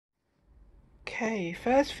Okay,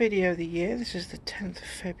 first video of the year. This is the 10th of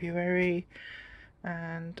February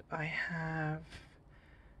and I have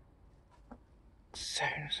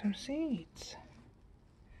sown some seeds.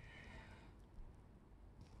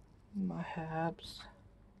 My herbs.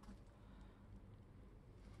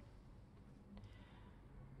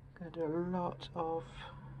 Gonna do a lot of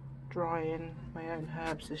drying my own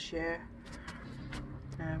herbs this year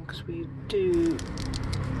because we do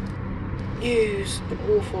use an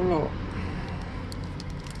awful lot.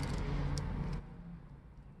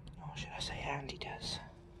 Or should I say Andy does.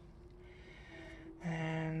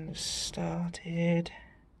 And started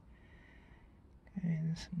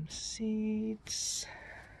getting some seeds,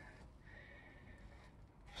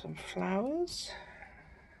 some flowers,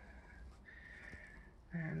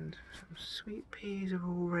 and some sweet peas are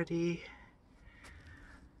already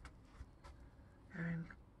going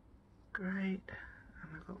great,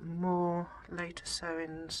 and I've got more later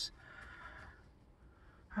sowings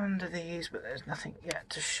under these, but there's nothing yet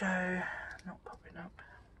to show, not popping up.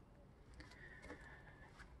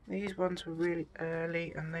 These ones were really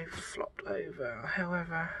early and they've flopped over.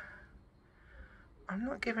 However, I'm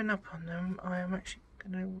not giving up on them. I am actually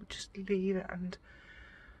going to just leave it, and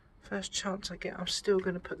first chance I get I'm still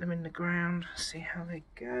going to put them in the ground, see how they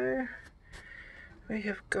go. We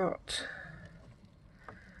have got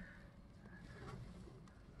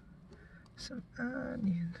some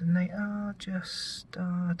onions and they are just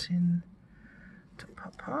starting to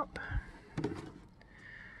pop up.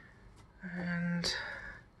 And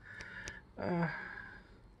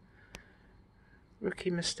rookie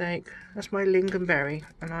mistake, that's my lingonberry,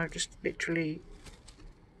 and I've just literally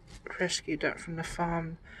rescued that from the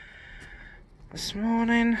farm this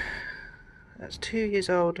morning. That's 2 years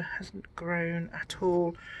old, hasn't grown at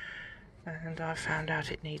all, and I found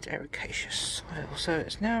out it needs ericaceous soil, so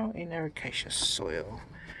it's now in ericaceous soil.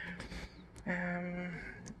 And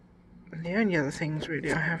the only other things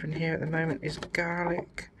really I have in here at the moment is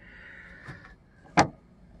garlic.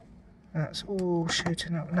 That's all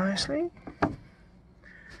shooting up nicely.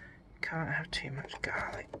 Can't have too much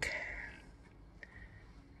garlic.